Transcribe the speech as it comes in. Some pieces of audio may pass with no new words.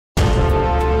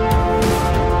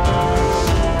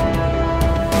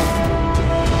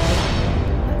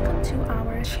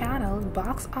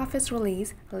office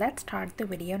release. Let's start the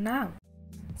video now.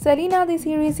 Selena The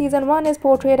Series Season 1 is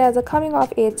portrayed as a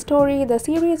coming-of-age story. The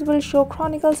series will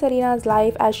chronicle Selena's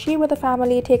life as she with a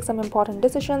family takes some important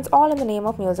decisions, all in the name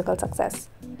of musical success.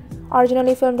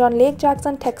 Originally filmed on Lake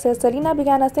Jackson, Texas, Selena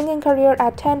began a singing career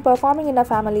at 10, performing in her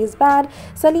family's band,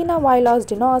 Selena Los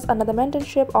Dinos, under the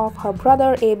mentorship of her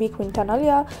brother A.B.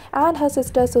 Quintanilla and her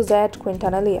sister Suzette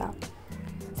Quintanilla.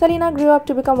 Selena grew up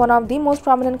to become one of the most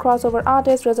prominent crossover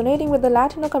artists, resonating with the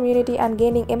Latino community and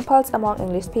gaining impulse among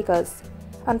English speakers.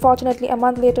 Unfortunately, a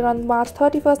month later, on March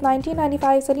 31,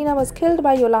 1995, Selena was killed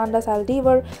by Yolanda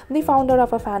Saldivar, the founder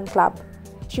of a fan club.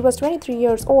 She was 23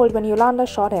 years old when Yolanda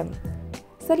shot him.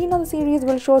 Selena The Series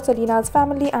will show Selena's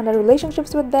family and her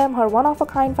relationships with them, her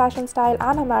one-of-a-kind fashion style,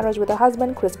 and her marriage with her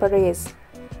husband Chris Perez.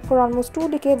 For almost 2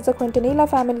 decades, the Quintanilla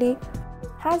family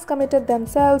has committed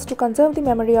themselves to conserve the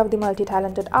memory of the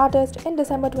multi-talented artist. In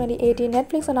December 2018,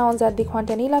 Netflix announced that the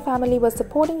Quintanilla family was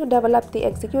supporting to develop the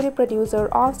executive producer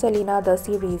of Selena The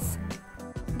Series.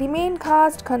 The main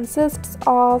cast consists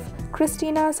of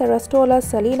Christina Serastola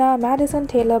Selena, Madison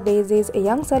Taylor Bazes,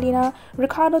 young Selena,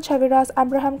 Ricardo Chaviras,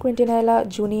 Abraham Quintanilla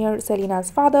Jr., Selena's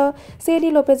father,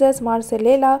 Sadie Lopez's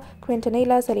Marcelela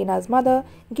Quintanilla, Selena's mother,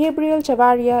 Gabriel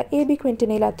Chavarria, A.B.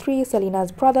 Quintanilla III,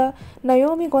 Selena's brother,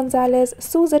 Naomi Gonzalez,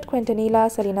 Suzette Quintanilla,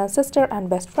 Selena's sister and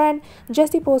best friend,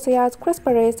 Jesse Poseas, Chris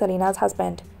Perez, Selena's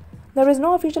husband. There is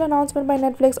no official announcement by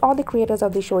Netflix or the creators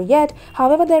of the show yet,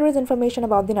 however there is information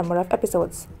about the number of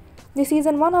episodes. The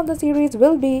Season 1 of the series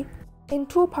will be in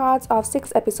 2 parts of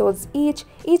 6 episodes each.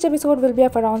 Each episode will be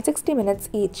of around 60 minutes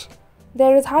each.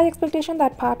 There is high expectation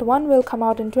that Part 1 will come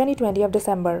out in 2020 of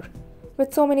December.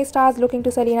 With so many stars looking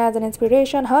to Selena as an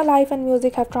inspiration, her life and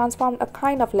music have transformed a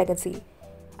kind of legacy.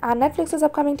 And Netflix's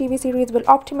upcoming TV series will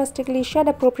optimistically shed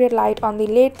appropriate light on the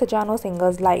late Tejano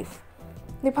singer's life.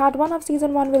 The Part 1 of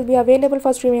Season 1 will be available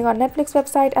for streaming on Netflix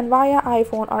website and via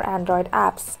iPhone or Android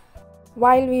apps.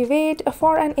 While we wait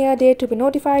for an air date to be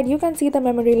notified, you can see the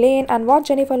memory lane and watch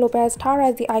Jennifer Lopez star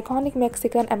as the iconic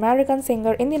Mexican-American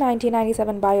singer in the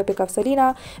 1997 biopic of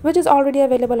Selena, which is already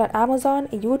available on Amazon,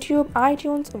 YouTube,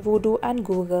 iTunes, Vudu, and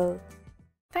Google.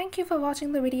 Thank you for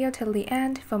watching the video till the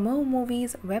end. For more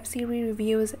movies, web series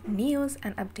reviews, news,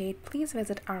 and update, please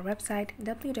visit our website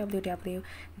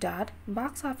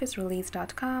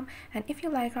www.boxofficerelease.com. And if you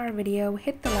like our video,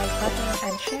 hit the like button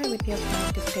and share with your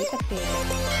friends to stay updated.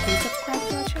 Please subscribe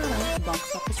to our channel,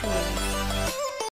 Box Office Release.